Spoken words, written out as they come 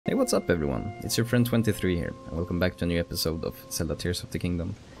what's up everyone, it's your friend 23 here, and welcome back to a new episode of Zelda Tears of the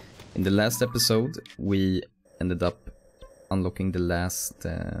Kingdom. In the last episode, we ended up unlocking the last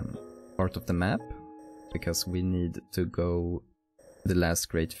part of the map, because we need to go the last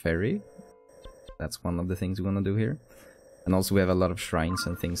Great Ferry. That's one of the things we want to do here. And also we have a lot of shrines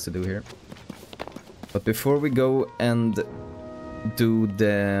and things to do here. But before we go and do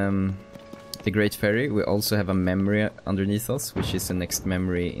the Great Ferry, we also have a memory underneath us, which is the next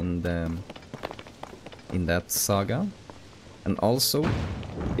memory in that saga. And also,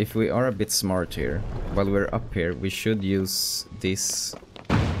 if we are a bit smart here, while we're up here, we should use this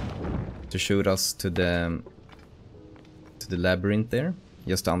to shoot us to the labyrinth there,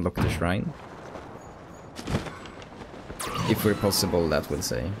 just to unlock the shrine. If we're possible, that will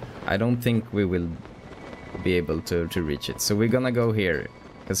say. I don't think we will be able to reach it, so we're gonna go here.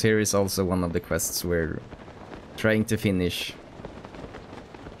 Because here is also one of the quests we're trying to finish,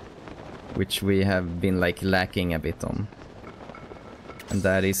 which we have been like lacking a bit on. And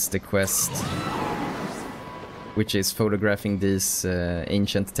that is the quest which is photographing these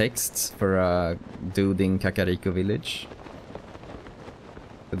ancient texts for a dude in Kakariko village.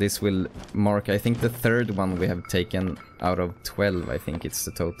 So this will mark, I think, the third one we have taken out of 12, I think it's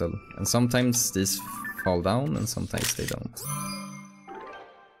the total. And sometimes these fall down and sometimes they don't.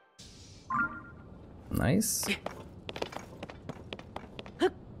 Nice.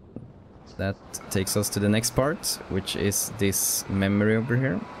 That takes us to the next part, which is this memory over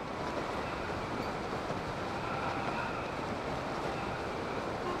here.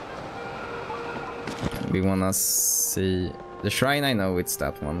 We wanna see the shrine. I know it's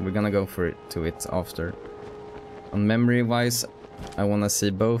that one. We're gonna go for it after. On memory wise, I wanna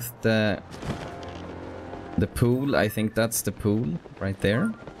see both the pool. I think that's the pool right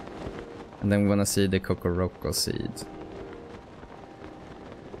there. And then we wanna see the Kokoroko seed.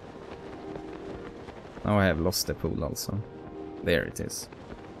 Now I have lost the pool also. There it is.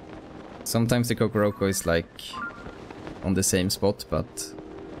 Sometimes the Kokoroko is like on the same spot, but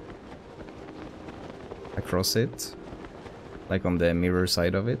across it, like on the mirror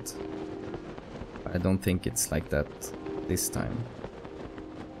side of it. I don't think it's like that this time.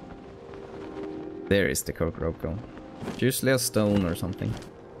 There is the Kokoroko. It's usually a stone or something.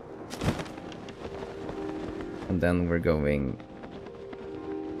 And then we're going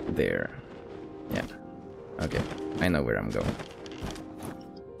there. Yeah. Okay. I know where I'm going.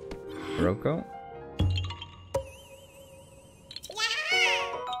 Roko.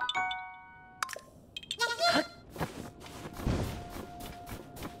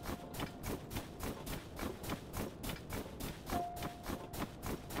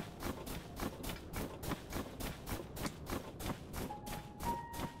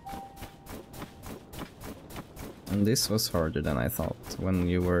 And this was harder than I thought when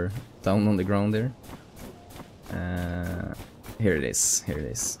you were down on the ground there. Here it is, here it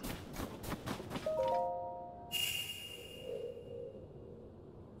is.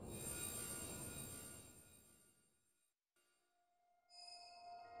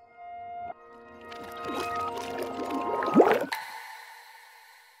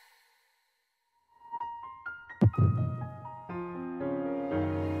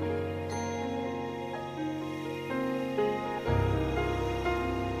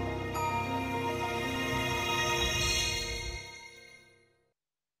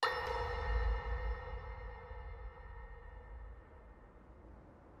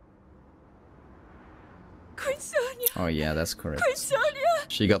 Oh yeah, that's correct.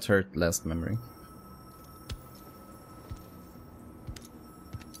 She got hurt last memory.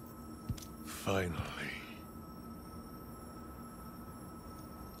 Finally.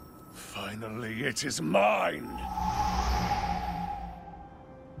 Finally, it is mine!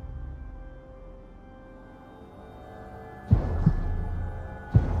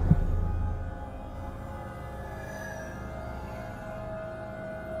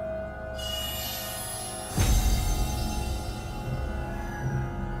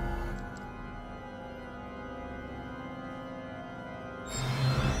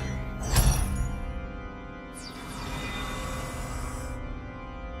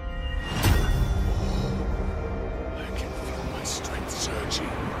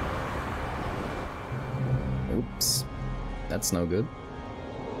 Oops. That's no good.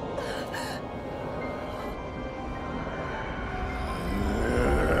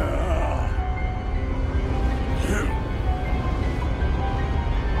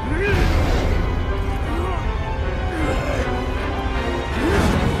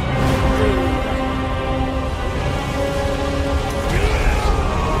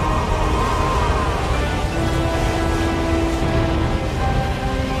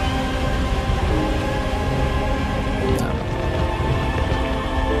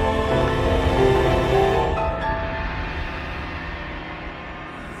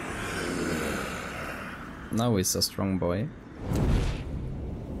 Now he's a strong boy.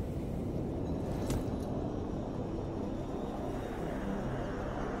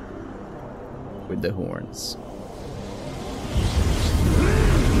 With the horns.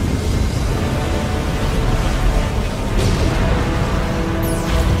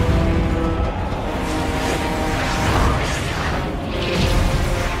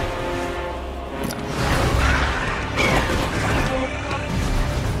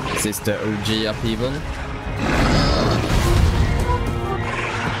 Is this the OG upheaval?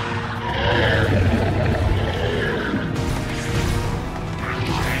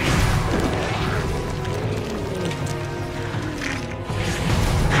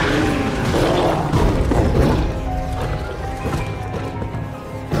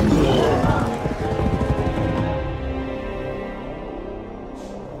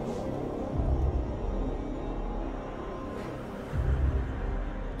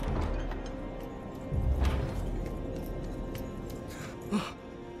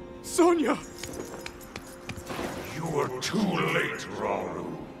 Sonia! You were too late, Rauru.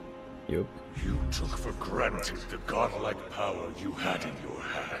 Yup. You took for granted the godlike power you had in your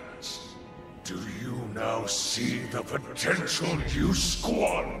hands. Do you now see the potential you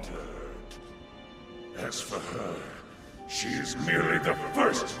squandered? As for her, she is merely the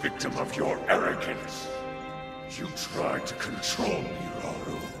first victim of your arrogance. You tried to control me,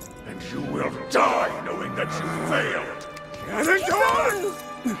 Rauru, and you will die knowing that you failed.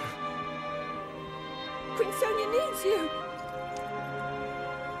 Get Queen Sonia needs you!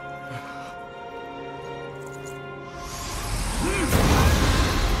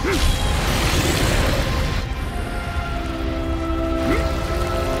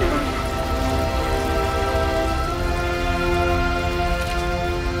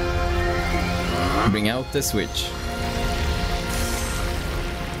 Bring out the switch.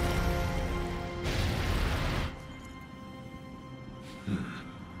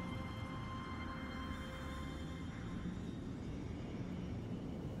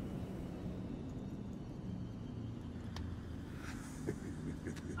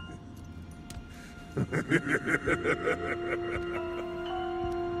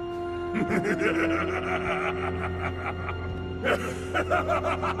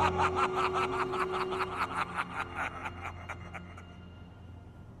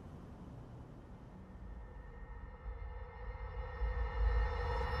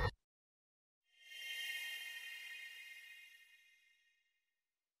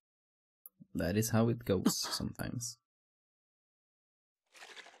 That is how it goes sometimes,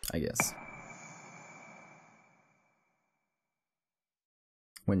 I guess.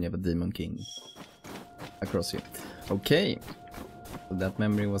 When you have a Demon King across you. Okay, so that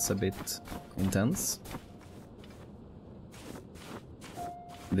memory was a bit intense.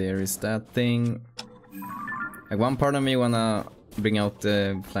 There is that thing. Like, one part of me wanna bring out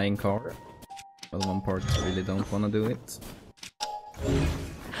the flying car, but one part really don't wanna do it.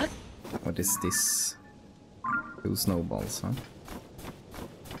 What is this? 2 snowballs, huh?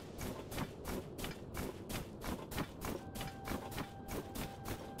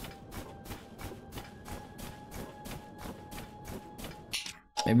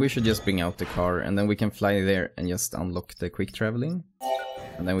 Maybe we should just bring out the car and then we can fly there and just unlock the quick traveling.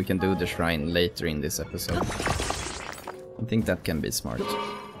 And then we can do the shrine later in this episode. I think that can be smart.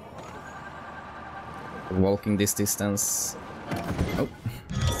 Walking this distance... Oh,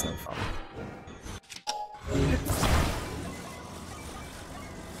 that's no fun.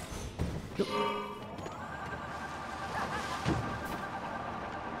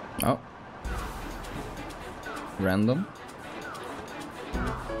 Oh. Random.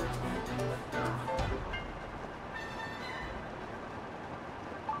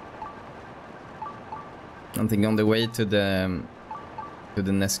 I think on the way to the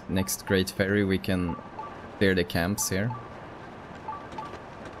next great ferry we can clear the camps here.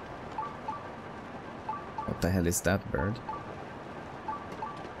 What the hell is that bird?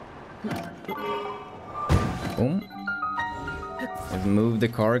 Boom. I've moved the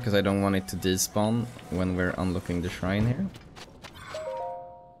car because I don't want it to despawn when we're unlocking the shrine here.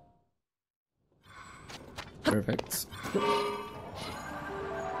 Perfect.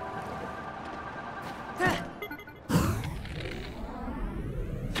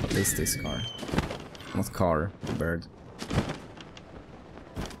 What is this car? Not car, bird.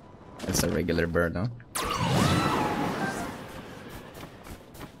 It's a regular bird, huh?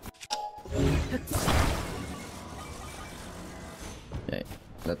 Okay,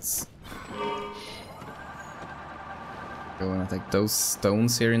 let's go and attack those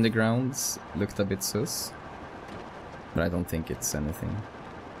stones here in the grounds. Looked a bit sus, but I don't think it's anything.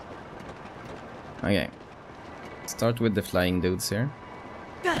 Okay, Start with the flying dudes here.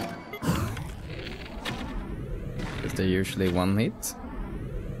 Because they're usually one hit.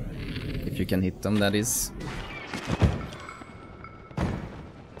 If you can hit them, that is.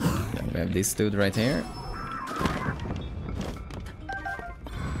 Then we have this dude right here.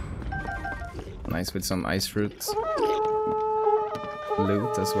 Nice with some ice fruit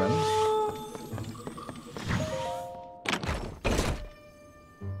loot as well.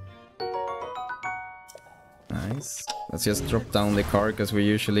 Nice. Let's just drop down the car because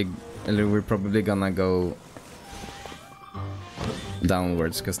we're probably gonna go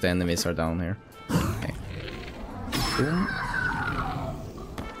downwards because the enemies are down here. Okay. Boom.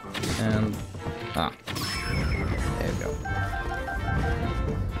 And there we go.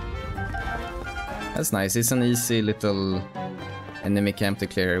 That's nice. It's an easy little enemy camp to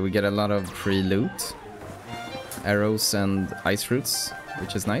clear. We get a lot of free loot, arrows and ice fruits,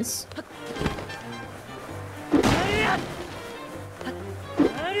 which is nice.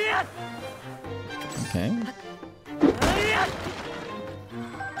 Okay.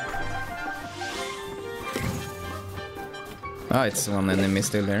 Ah, it's one enemy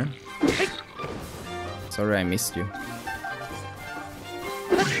still there. Sorry, I missed you.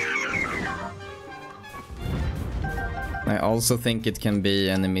 I also think it can be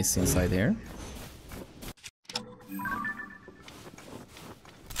enemies inside here.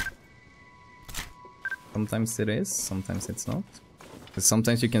 Sometimes it is, sometimes it's not. But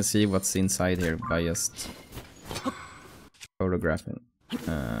sometimes you can see what's inside here by just photographing.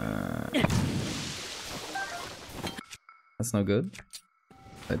 That's no good.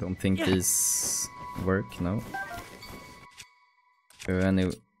 I don't think these work, no.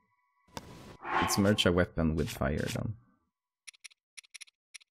 Let's merge a weapon with fire then.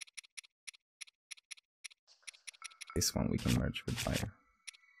 This one we can merge with fire.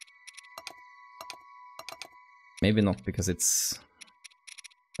 Maybe not because it's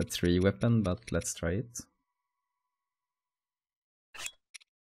a 3 weapon, but let's try it.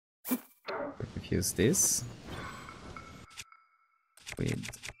 We use this with...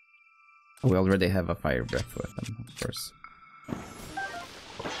 We already have a fire breath weapon, of course.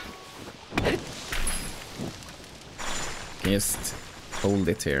 You can just hold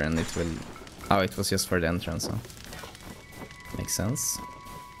it here and it will... Oh, it was just for the entrance, huh? Makes sense.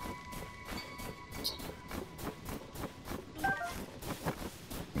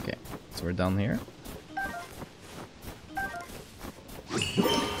 Okay, so we're down here.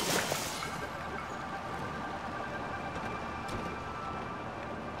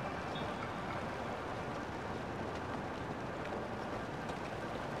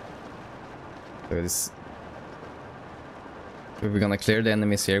 So we're gonna clear the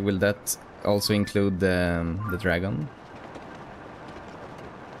enemies here. Will that also include the dragon?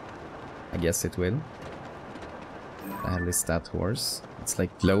 I guess it will. The hell is that horse? It's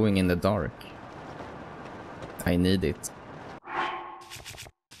like glowing in the dark. I need it.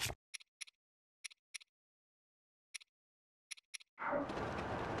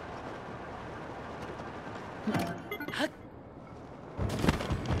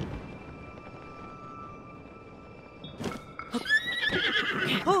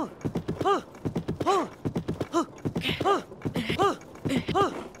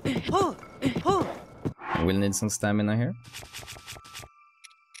 We'll need some stamina here.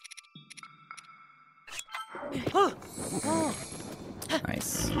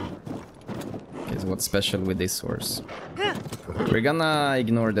 Nice. Okay, so what's special with this horse? We're gonna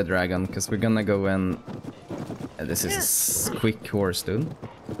ignore the dragon, because we're gonna go and... this is a quick horse, dude.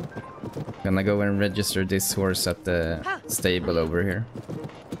 Gonna go and register this horse at the stable over here.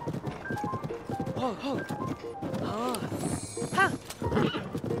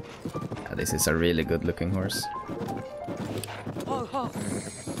 This is a really good looking horse.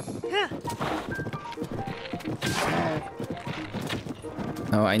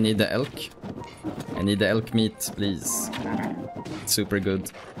 Oh, I need the elk. I need the elk meat, please. It's super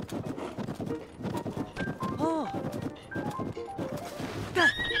good.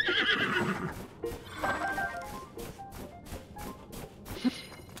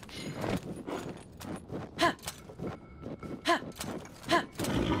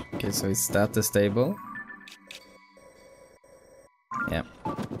 Okay, so is that the stable? Yeah.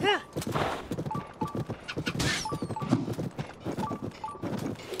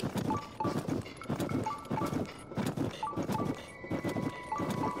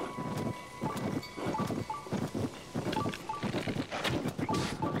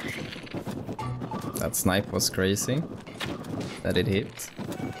 That snipe was crazy. That it hit.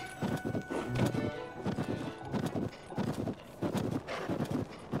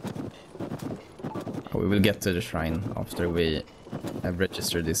 We will get to the shrine after we have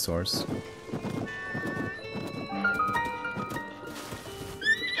registered this horse.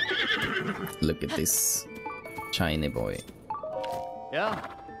 Look at this shiny boy. Yeah.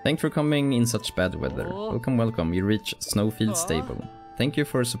 Thanks for coming in such bad weather. Welcome, welcome. You reach Snowfield Stable. Thank you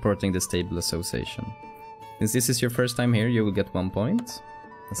for supporting the Stable Association. Since this is your first time here, you will get 1 point.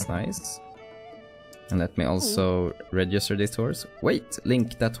 That's nice. And let me also register this horse. Wait,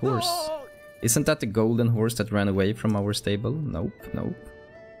 Link, that horse. Isn't that the golden horse that ran away from our stable? Nope, nope.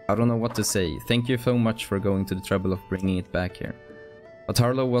 I don't know what to say. Thank you so much for going to the trouble of bringing it back here. But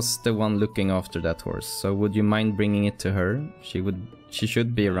Harlow was the one looking after that horse, so would you mind bringing it to her? She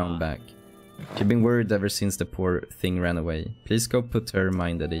should be around back. She's been worried ever since the poor thing ran away. Please go put her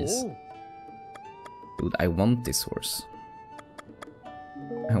mind at ease. Dude, I want this horse.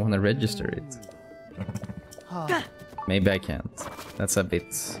 I want to register it. Maybe I can't. That's a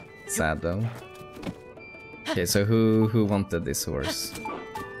bit sad though. Okay, so who wanted this horse?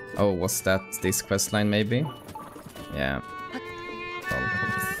 Oh, was that this questline maybe? Yeah.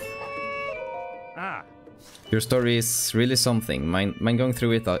 Your story is really something. Mind going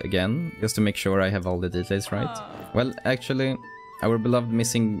through it again, just to make sure I have all the details right? Well, actually, our beloved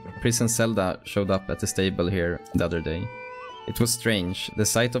missing Princess Zelda showed up at the stable here the other day. It was strange. The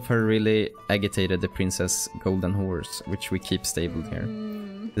sight of her really agitated the princess golden horse, which we keep stabled here.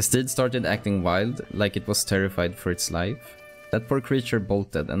 The steed started acting wild, like it was terrified for its life. That poor creature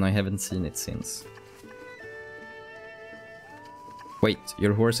bolted, and I haven't seen it since. Wait,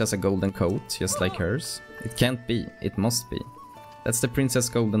 your horse has a golden coat, just like hers? It can't be, it must be. That's the Princess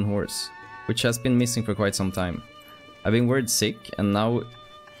Golden Horse, which has been missing for quite some time. I've been worried sick, and now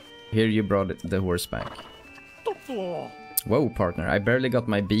here you brought the horse back. Whoa, partner, I barely got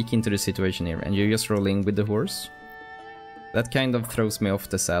my beak into the situation here, and you just roll in with the horse? That kind of throws me off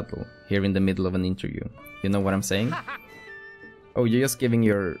the saddle, here in the middle of an interview. You know what I'm saying? Oh, you're just giving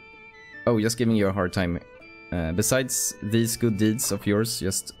your... Oh, just giving you a hard time. Besides, these good deeds of yours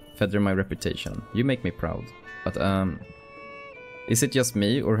just feather my reputation. You make me proud. But, is it just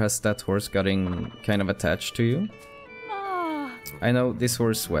me, or has that horse gotten kind of attached to you? I know this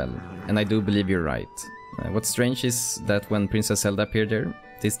horse well, and I do believe you're right. What's strange is that when Princess Zelda appeared there,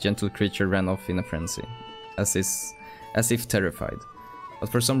 this gentle creature ran off in a frenzy, as if terrified. But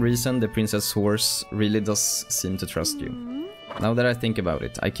for some reason, the princess horse really does seem to trust you. Now that I think about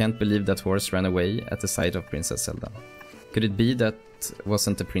it, I can't believe that horse ran away at the sight of Princess Zelda. Could it be that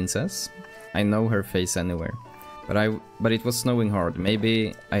wasn't the princess? I know her face anywhere. But it was snowing hard,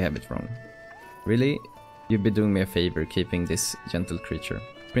 maybe I have it wrong. Really? You'd be doing me a favor keeping this gentle creature.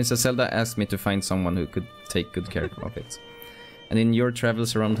 Princess Zelda asked me to find someone who could take good care of it. And in your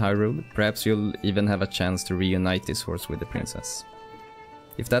travels around Hyrule, perhaps you'll even have a chance to reunite this horse with the princess.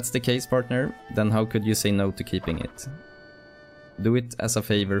 If that's the case, partner, then how could you say no to keeping it? Do it as a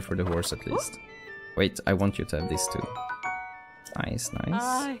favor for the horse at least. Wait, I want you to have this too. Nice,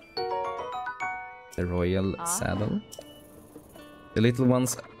 nice. The royal saddle. The little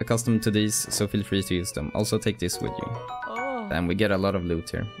one's accustomed to these, so feel free to use them. Also take this with you. Damn, we get a lot of loot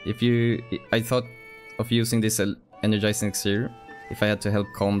here. I thought of using this energizing elixir if I had to help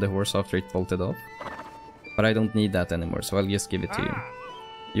calm the horse after it bolted off. But I don't need that anymore, so I'll just give it to you.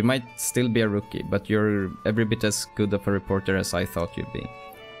 You might still be a rookie, but you're every bit as good of a reporter as I thought you'd be.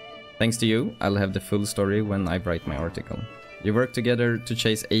 Thanks to you, I'll have the full story when I write my article. You worked together to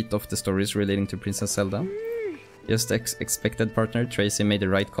chase 8 of the stories relating to Princess Zelda. Just expected, partner. Tracy made the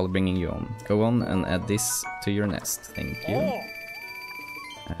right call bringing you on. Go on and add this to your nest. Thank you.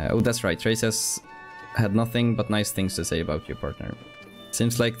 Oh, that's right. Tracy has had nothing but nice things to say about you, partner.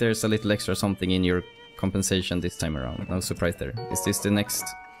 Seems like there's a little extra something in your compensation this time around. No surprise there. Is this the next...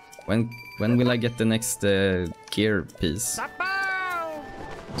 When will I get the next gear piece?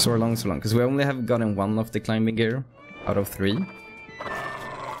 So long, because we only have gotten 1 of the climbing gear out of 3.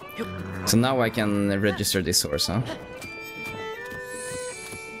 So now I can register this horse, huh?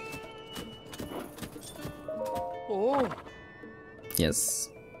 Yes.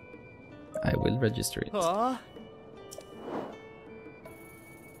 I will register it.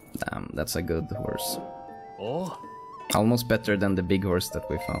 Damn, that's a good horse. Almost better than the big horse that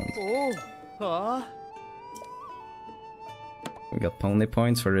we found. We got pony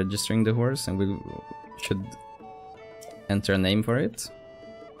points for registering the horse, and we should enter a name for it.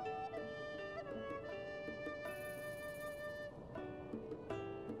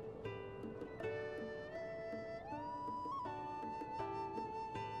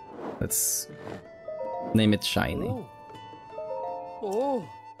 Let's name it Shiny.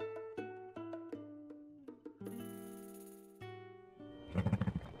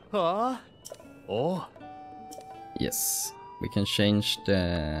 Yes, we can change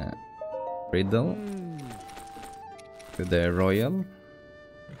the riddle to the royal.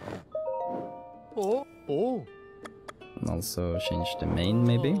 Oh. And also change the main,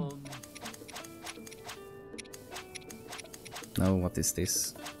 maybe. No, what is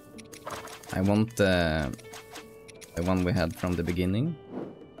this? I want the one we had from the beginning.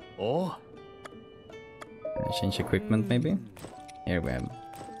 Oh. Change equipment, maybe. Here we have.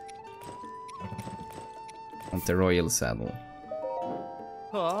 Want the royal saddle.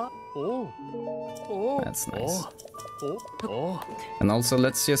 That's nice. And also,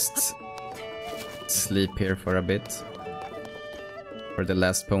 let's just sleep here for a bit. For the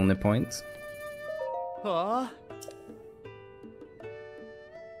last pony point. I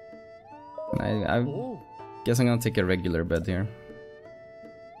guess I'm gonna take a regular bed here.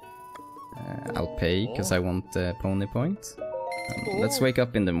 I'll pay because I want the pony point. Let's wake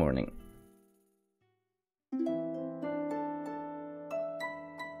up in the morning.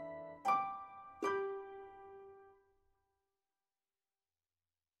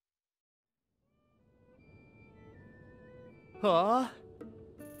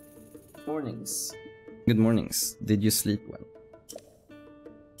 Mornings. Good mornings. Did you sleep well?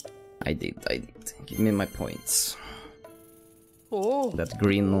 I did. Give me my points. That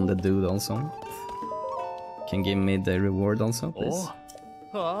green on the dude also. Can give me the reward also, please.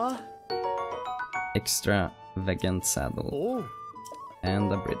 Extravagant saddle.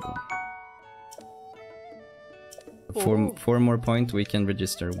 And a bridle. Four more points, we can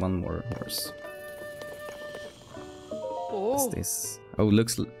register one more horse. What's this? Oh,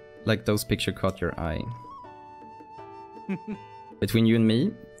 looks like those pictures caught your eye. Between you and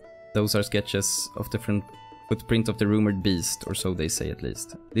me, those are sketches of the footprint of the rumored beast, or so they say at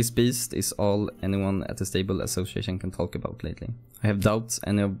least. This beast is all anyone at the stable association can talk about lately. I have doubts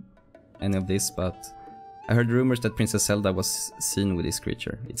any of this, but I heard rumors that Princess Zelda was seen with this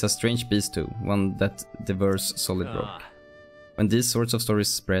creature. It's a strange beast too, one that devours solid rock. When these sorts of stories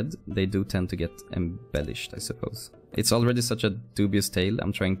spread, they do tend to get embellished, I suppose. It's already such a dubious tale,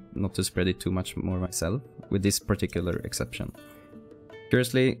 I'm trying not to spread it too much more myself, with this particular exception.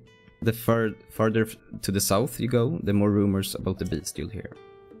 Curiously, the farther to the south you go, the more rumors about the beast you'll hear.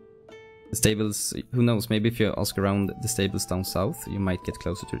 The stables, who knows, maybe if you ask around the stables down south, you might get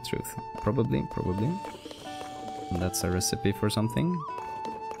closer to the truth. Probably. And that's a recipe for something.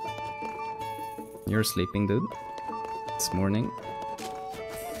 You're sleeping, dude. It's morning.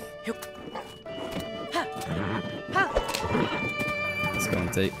 Let's go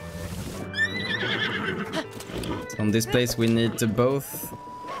and take... So on this place we need to both...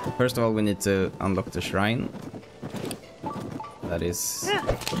 First of all, we need to unlock the shrine. That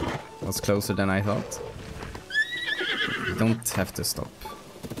was closer than I thought. You don't have to stop.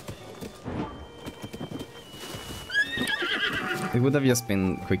 It would have just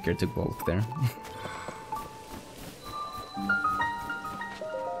been quicker to walk there.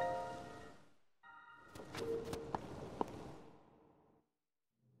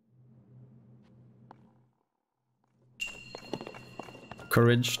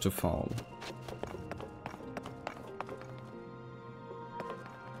 Courage to fall.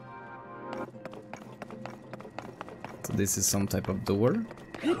 So this is some type of door,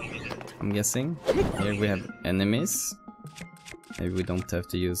 I'm guessing. Here we have enemies. Maybe we don't have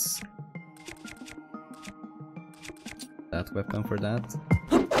to use that weapon for that.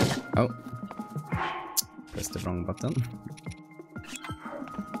 Oh, pressed the wrong button.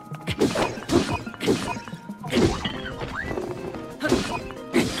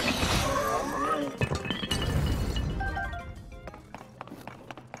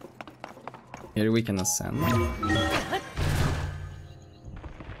 Here we can ascend.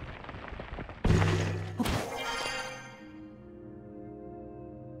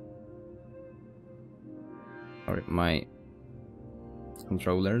 Alright, my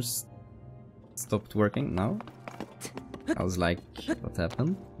controllers stopped working now. I was like, what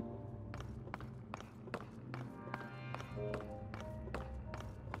happened?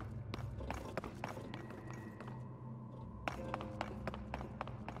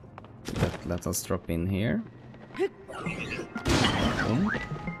 Let us drop in here. Boom.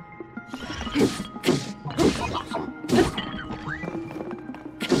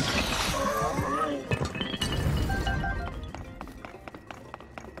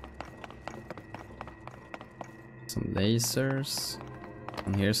 Some lasers.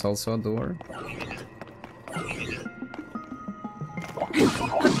 And here's also a door.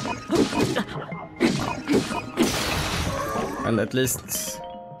 Well, at least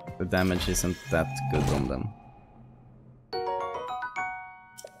the damage isn't that good on them.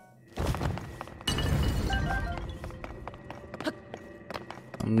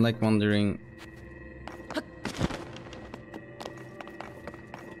 I'm like wondering.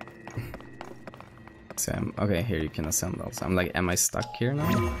 So okay, here you can ascend also. I'm like, am I stuck here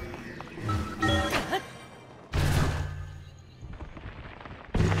now?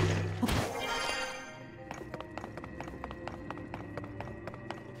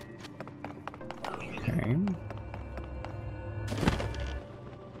 Okay.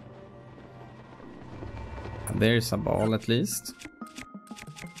 There's a ball at least.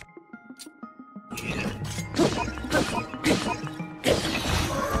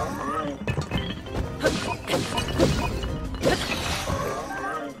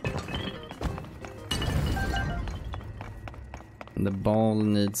 And the ball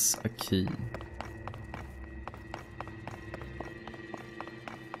needs a key.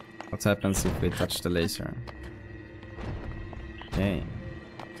 What happens if we touch the laser? Okay.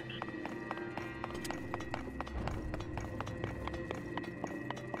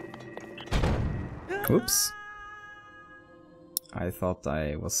 Oops. I thought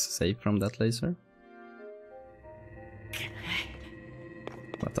I was safe from that laser.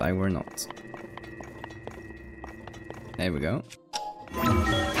 But I were not. There we go.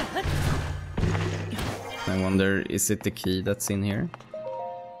 I wonder, is it the key that's in here?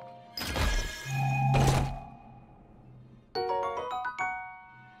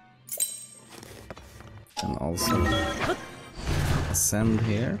 And also ascend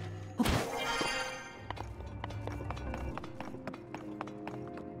here.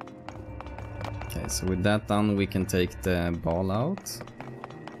 Okay, so with that done, we can take the ball out.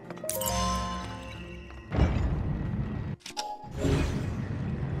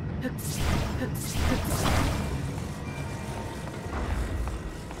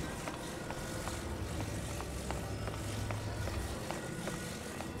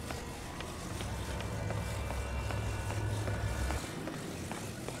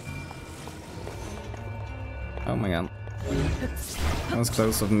 Oh my god. That was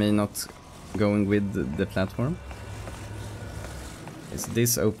close of me not going with the platform. So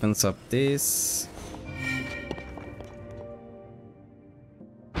this opens up this.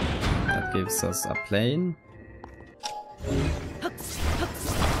 That gives us a plane.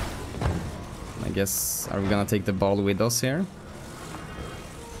 I guess, are we gonna take the ball with us here?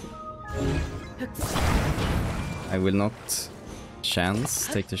 I will not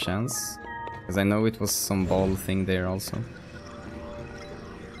take the chance. Because I know it was some ball thing there also.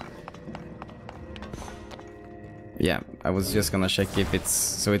 Yeah, I was just gonna check if it's...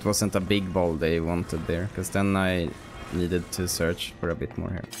 So it wasn't a big ball they wanted there. Because then I needed to search for a bit more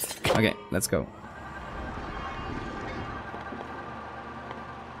here. Okay, let's go.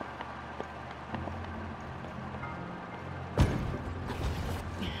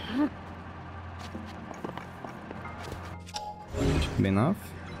 Should be enough.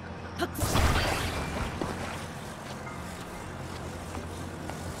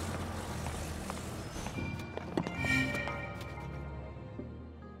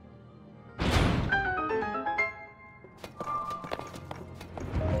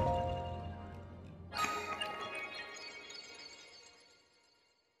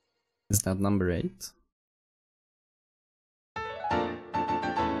 Is that number 8?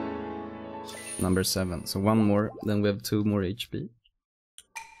 Number 7. So one more, then we have 2 more HP.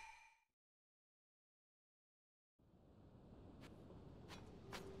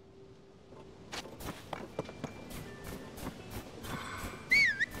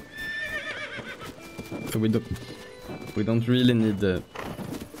 So we don't really need the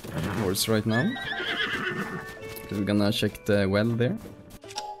horse right now. Because we're gonna check the well there.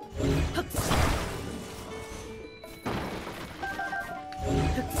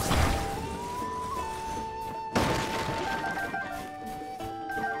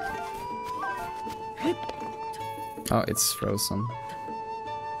 Oh, it's frozen.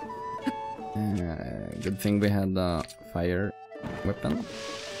 Good thing we had a fire weapon.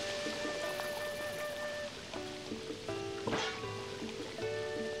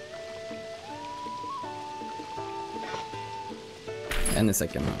 Any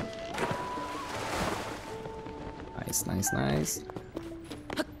second now. Nice, nice, nice.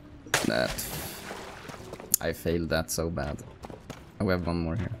 That... I failed that so bad. Oh, we have one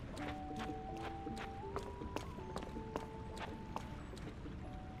more here.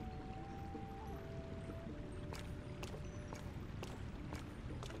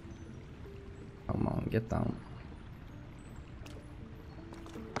 Come on, get down.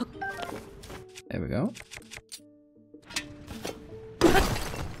 There we go.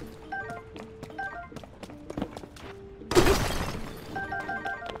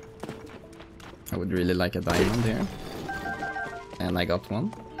 I would really like a diamond here. And I got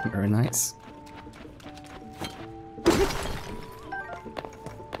one. Very nice.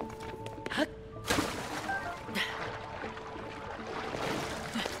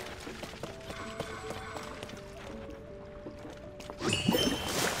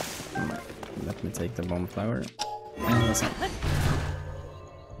 Let me take the bomb flower. And that's it.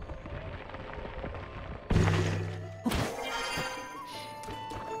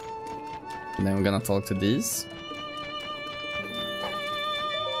 And then we're gonna talk to these.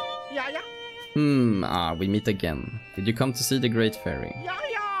 We meet again. Did you come to see the Great Fairy?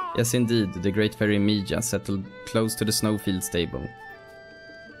 Yes, indeed. The Great Fairy Mija settled close to the snowfield stable.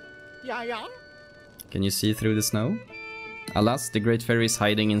 Can you see through the snow? Alas, the Great Fairy is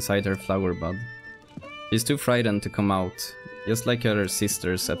hiding inside her flower bud. She's too frightened to come out, just like her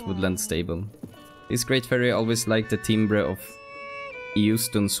sisters at Woodland Stable. This Great Fairy always liked the timbre of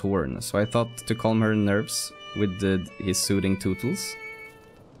Euston's horn, so I thought to calm her nerves with his soothing tootles.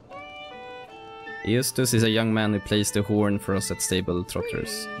 Eustace is a young man who plays the horn for us at Stable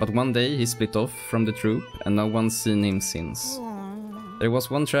Trotters, but one day he split off from the troop and no one's seen him since. There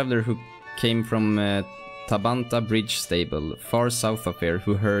was one traveler who came from Tabanta Bridge Stable, far south of here,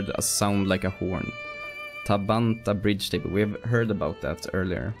 who heard a sound like a horn. Tabanta Bridge Stable, we have heard about that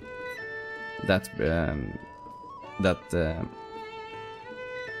earlier. That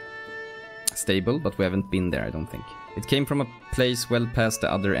stable, but we haven't been there, I don't think. It came from a place well past the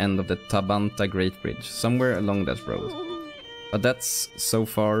other end of the Tabanta Great Bridge, somewhere along that road. But that is so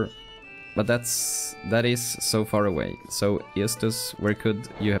far away. So, Eustace, where could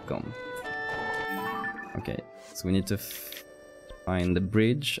you have gone? Okay, so we need to find the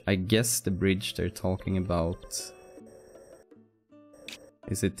bridge. I guess the bridge they're talking about...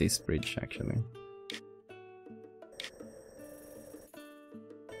 Is it this bridge, actually?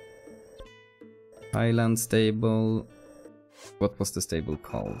 Highland Stable... What was the stable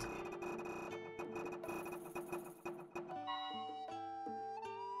called?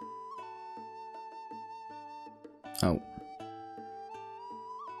 Oh.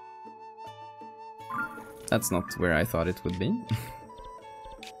 That's not where I thought it would be.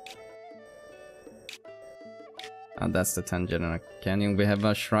 And that's the Tangent Canyon. We have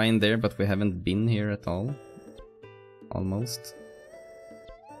a shrine there, but we haven't been here at all. Almost.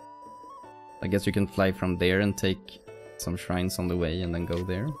 I guess you can fly from there and take some shrines on the way and then go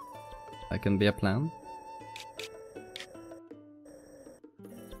there. That can be a plan.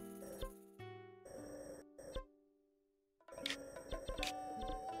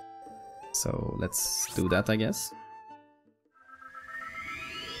 So let's do that, I guess.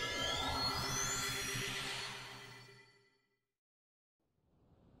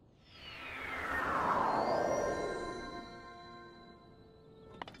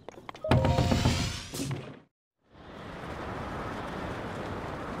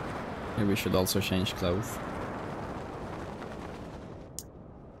 Here we should also change clothes.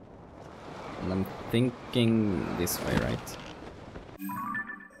 And I'm thinking this way, right?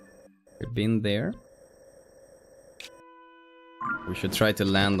 We've been there. We should try to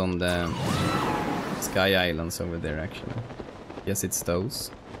land on the Sky Islands over there, actually. Yes, it's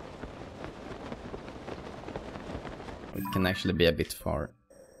those. It can actually be a bit far.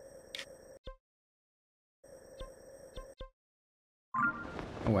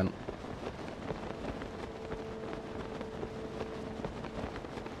 Oh well.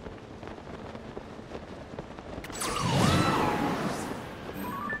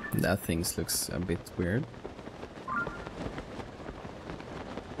 That thing looks a bit weird.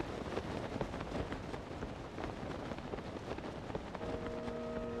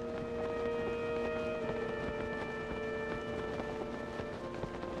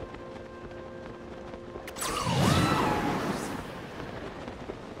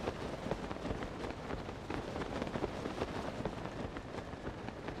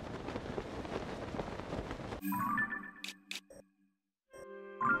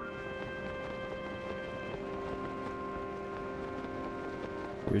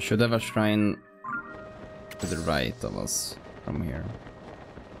 We should have a shrine to the right of us from here.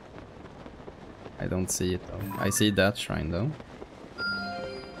 I don't see it though. I see that shrine though.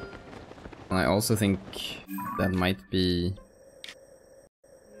 And I also think that might be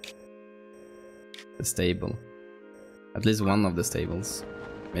the stable. At least one of the stables.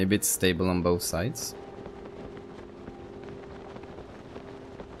 Maybe it's stable on both sides.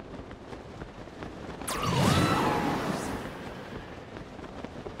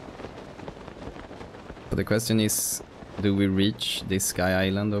 But the question is, do we reach this Sky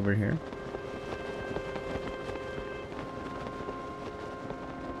Island over here?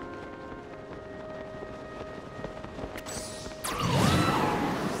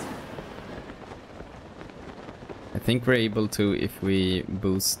 think we're able to if we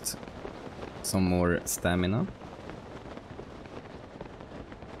boost some more stamina.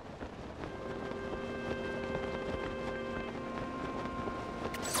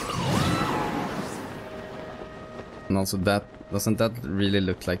 And also that, doesn't that really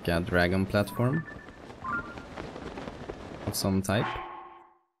look like a dragon platform? Of some type?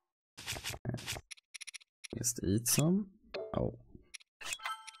 Just eat some. Oh.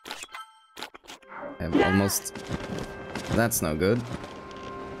 I have almost... That's no good.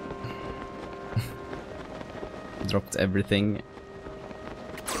 Dropped everything.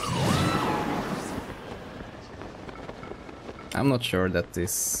 I'm not sure that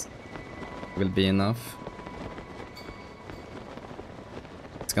this will be enough.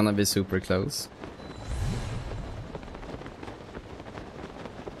 It's gonna be super close.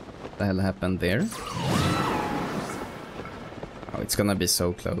 What the hell happened there? Oh, it's gonna be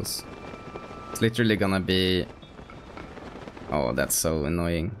so close. It's literally gonna be... Oh, that's so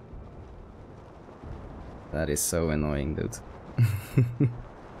annoying. That is so annoying, dude.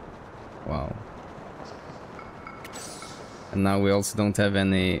 Wow. And now we also don't have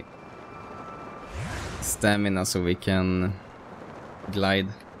any stamina, so we can glide.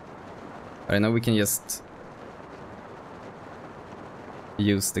 But I know we can just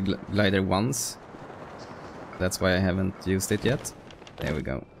use the glider once. That's why I haven't used it yet. There we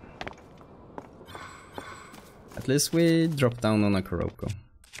go. At least we drop down on a Kuroko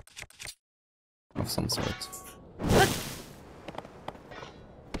of some sort.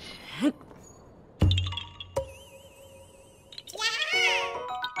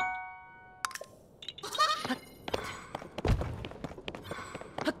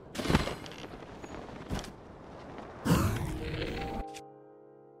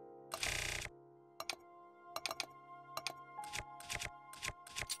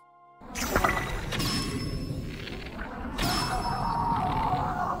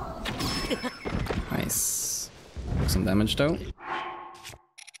 Nice. Took some damage though.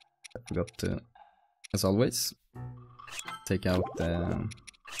 I forgot to, as always, take out the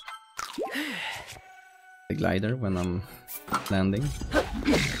glider when I'm landing.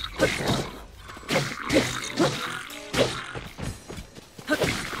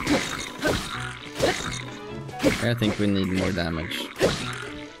 I think we need more damage.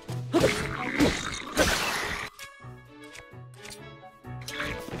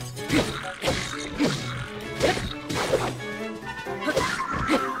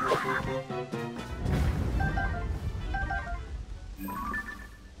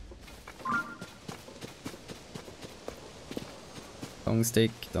 Long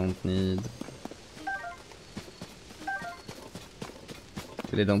stick, don't need.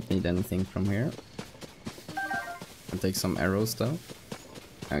 Really don't need anything from here. I'll take some arrows though.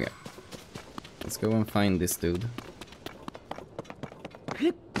 Okay. Let's go and find this dude.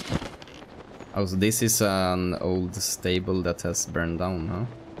 Oh, so this is an old stable that has burned down, huh?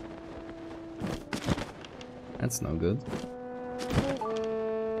 That's no good.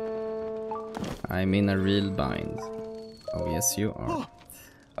 I'm in a real bind. Oh, yes you are.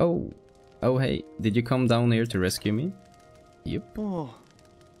 Oh! Oh, hey, did you come down here to rescue me? Yep.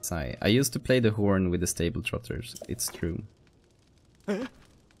 Sigh. I used to play the horn with the stable trotters. It's true.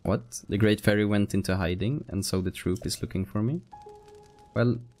 What? The Great Fairy went into hiding, and so the troop is looking for me?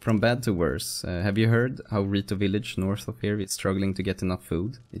 Well, from bad to worse. Have you heard how Rito village north of here is struggling to get enough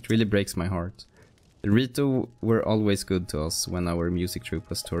food? It really breaks my heart. The Rito were always good to us when our music troupe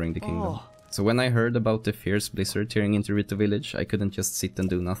was touring the kingdom. So when I heard about the fierce blizzard tearing into Rito village, I couldn't just sit and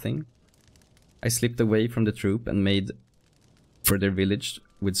do nothing. I slipped away from the troop and made for their village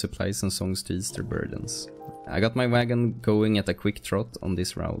with supplies and songs to ease their burdens. I got my wagon going at a quick trot on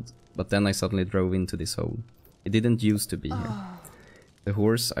this route, but then I suddenly drove into this hole. It didn't used to be here. The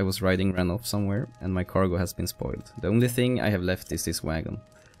horse I was riding ran off somewhere, and my cargo has been spoiled. The only thing I have left is this wagon.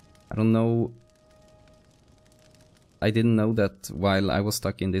 I don't know... I didn't know that while I was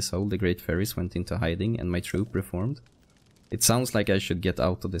stuck in this hole, the Great Fairies went into hiding and my troop reformed. It sounds like I should get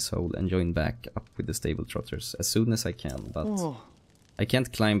out of this hole and join back up with the stable trotters as soon as I can, but I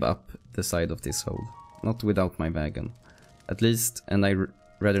can't climb up the side of this hole. Not without my wagon. At least, and I'd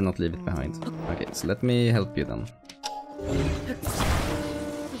rather not leave it behind. Okay, so let me help you then.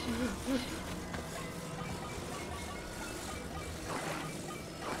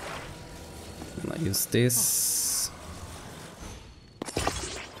 And I use this.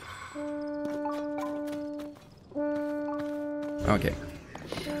 Okay.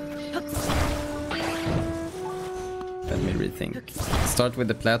 Let me rethink. Start with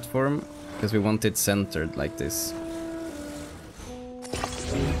the platform, because we want it centered like this.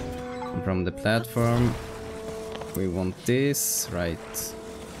 And from the platform, We want this right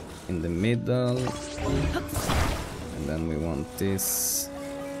in the middle. And then we want this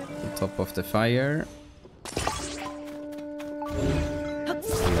on top of the fire.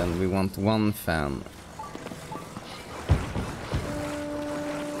 And then we want one fan.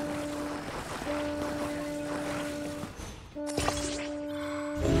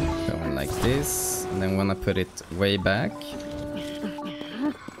 Going like this. And then when I put it way back.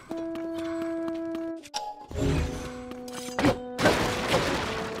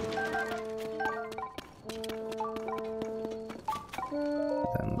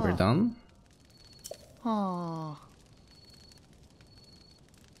 Then we're done.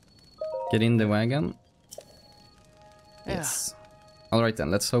 Get in the wagon. Yes. Alright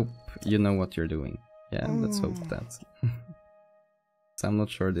then, let's hope you know what you're doing. Yeah, let's hope that. So I'm not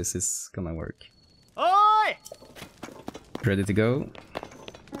sure this is gonna work. Oi! Ready to go?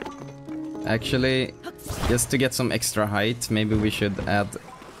 Actually, just to get some extra height, maybe we should add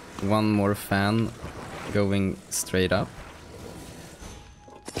one more fan going straight up.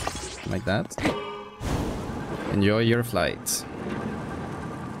 Like that. Enjoy your flight.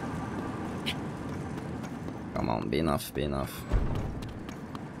 Come on, be enough, be enough.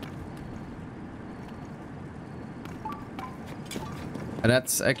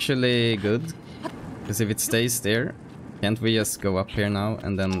 That's actually good, because if it stays there, can't we just go up here now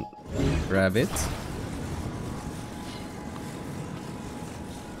and then grab it?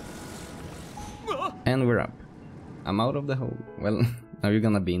 And we're up. I'm out of the hole. Well, now you're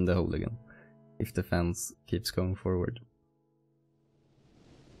gonna be in the hole again, if the fence keeps going forward.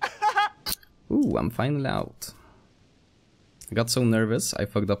 Ooh, I'm finally out. I got so nervous, I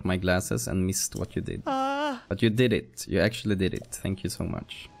fogged up my glasses and missed what you did. But you did it. You actually did it. Thank you so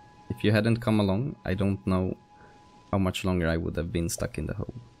much. If you hadn't come along, I don't know how much longer I would have been stuck in the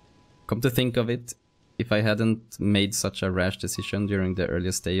hole. Come to think of it, if I hadn't made such a rash decision during the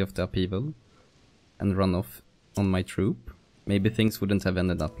earliest day of the upheaval and run off on my troop, maybe things wouldn't have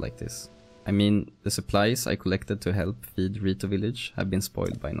ended up like this. I mean, the supplies I collected to help feed Rito village have been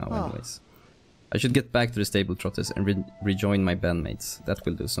spoiled by now anyways. I should get back to the stable trotters and rejoin my bandmates. That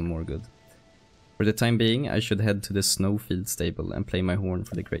will do some more good. For the time being, I should head to the Snowfield stable and play my horn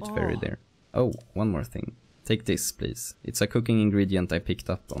for the Great Fairy there. Oh, one more thing. Take this, please. It's a cooking ingredient I picked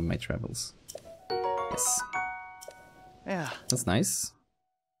up on my travels. Yes. Yeah. That's nice.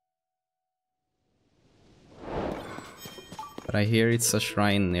 But I hear it's a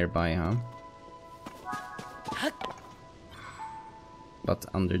shrine nearby, huh? But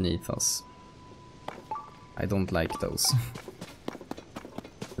underneath us. I don't like those.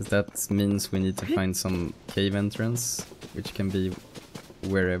 That means we need to find some cave entrance, which can be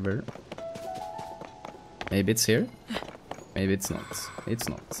wherever. Maybe it's here? Maybe it's not. It's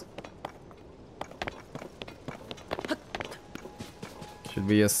not. Should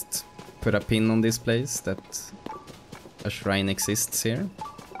we just put a pin on this place that a shrine exists here?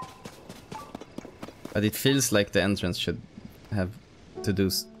 But it feels like the entrance should have to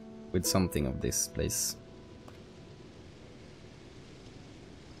do with something of this place.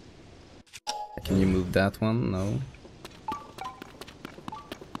 Can you move that one? No.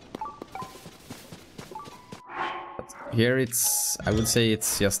 But here it's... I would say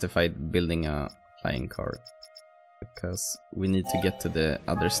it's justified building a flying cart. Because we need to get to the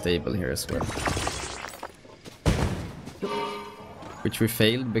other stable here as well. Which we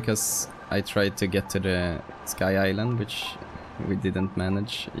failed because I tried to get to the Sky Island, which we didn't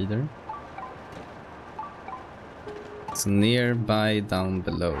manage either. It's nearby down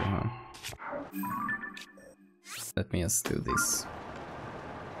below, huh? Let me just do this.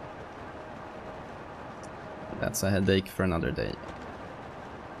 That's a headache for another day.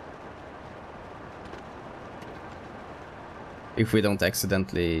 If we don't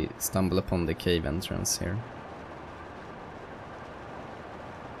accidentally stumble upon the cave entrance here.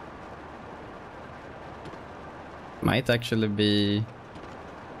 Might actually be...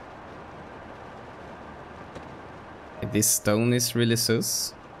 This stone is really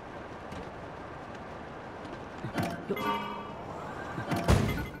sus.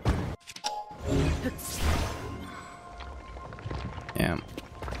 Yeah.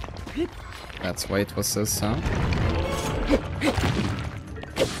 That's why it was sus, huh?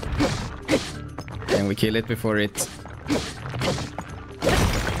 Can we kill it before it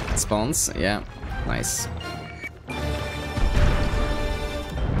spawns? Yeah, nice.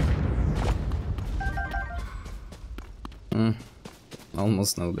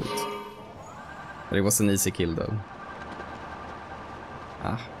 Almost no loot. But it was an easy kill though.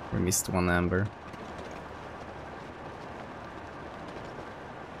 Ah, we missed one amber.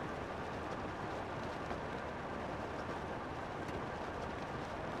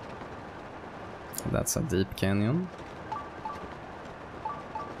 That's a deep canyon.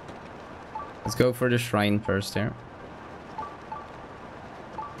 Let's go for the shrine first here.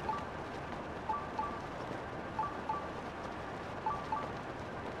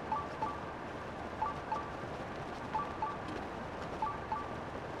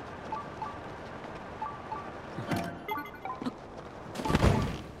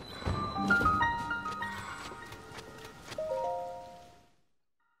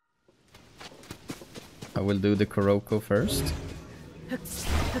 I will do the Kuroko first.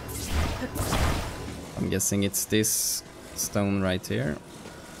 I'm guessing it's this stone right here.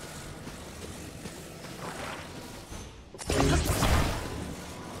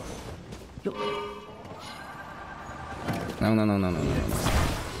 No, no, no, no, no, no, no.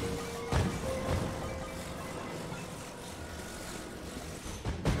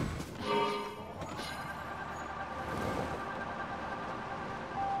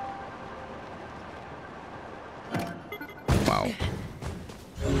 Wow.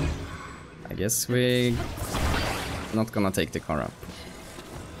 I guess we're not gonna take the car up.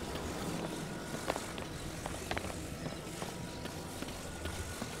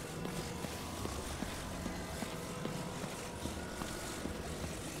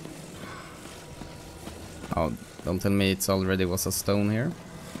 Oh, don't tell me it's already was a stone here.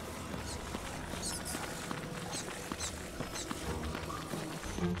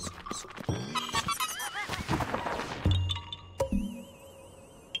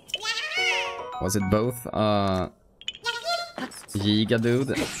 Was it both Giga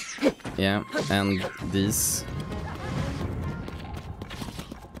dude? Yeah, and these.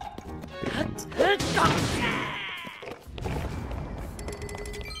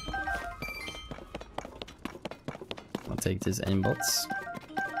 I'll take these aimbots.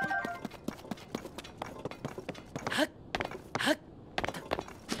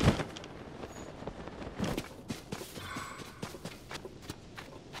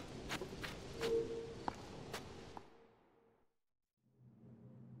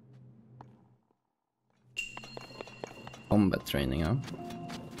 Combat training, huh?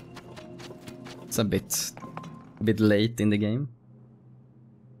 It's a bit late in the game.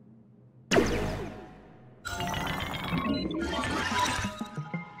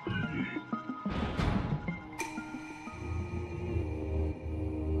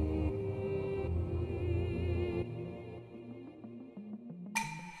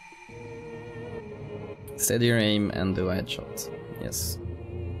 Steady your aim and do a headshot. Yes.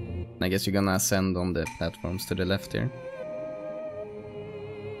 I guess you're gonna ascend on the platforms to the left here.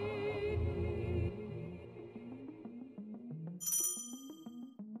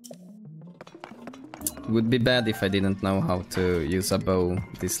 Would be bad if I didn't know how to use a bow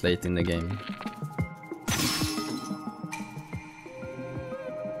this late in the game.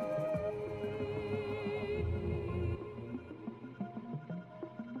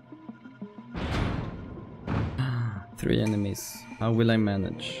 Three enemies. How will I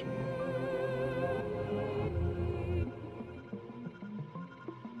manage?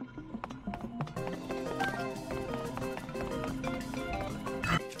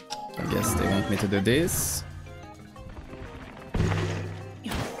 I guess they want me to do this.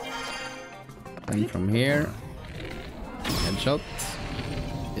 And from here, headshot.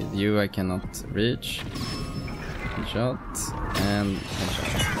 With you I cannot reach. Headshot and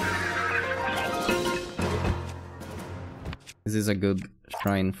headshot. This is a good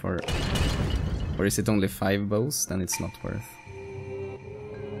shrine for... Or is it only 5 bows? Then it's not worth.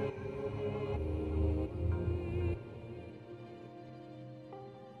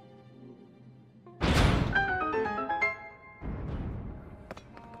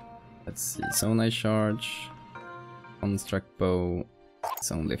 Let's see, Zonai charge, construct bow,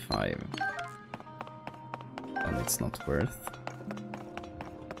 it's only 5. And it's not worth.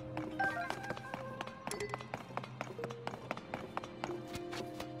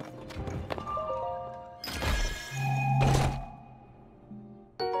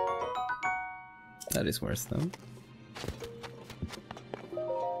 That is worse though.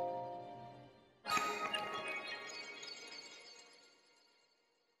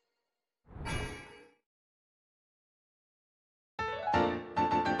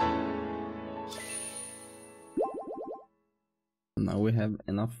 Now we have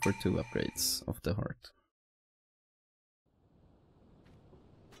enough for 2 upgrades of the heart.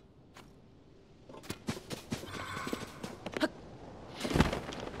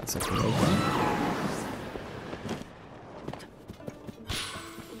 That's a cool one.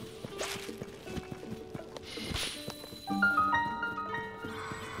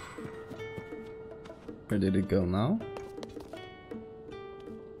 Where did it go now?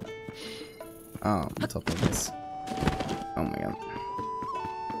 Ah, on top of this. Oh my god.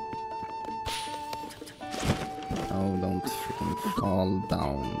 Oh, don't freaking fall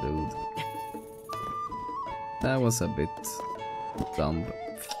down, dude. That was a bit dumb.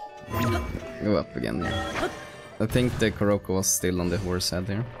 Go up again, yeah. I think the Kuroko was still on the horse head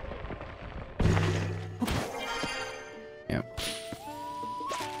here. Yeah.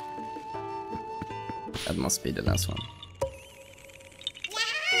 That must be the last one.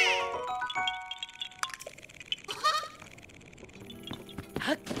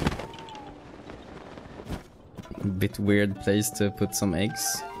 Bit weird place to put some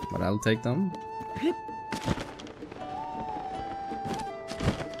eggs, but I'll take them.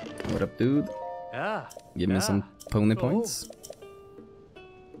 What up, dude? Yeah. Give me some pony points.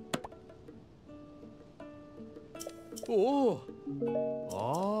 Oh.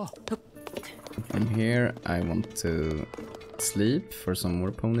 Oh. From here, I want to sleep for some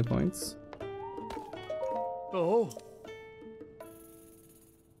more pony points. Oh.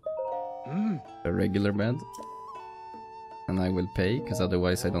 A regular bed. And I will pay, because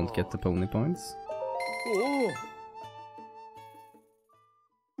otherwise I don't get the pony points. Oh.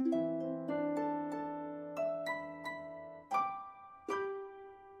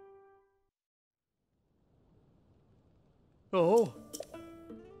 Oh.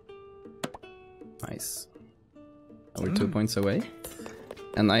 Nice. Now we're 2 points away.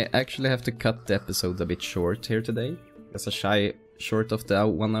 And I actually have to cut the episode a bit short here today. Just a shy short of the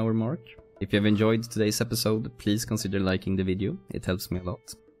 1 hour mark. If you have enjoyed today's episode, please consider liking the video. It helps me a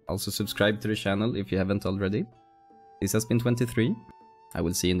lot. Also subscribe to the channel if you haven't already. This has been 23. I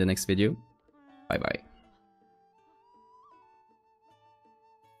will see you in the next video. Bye bye.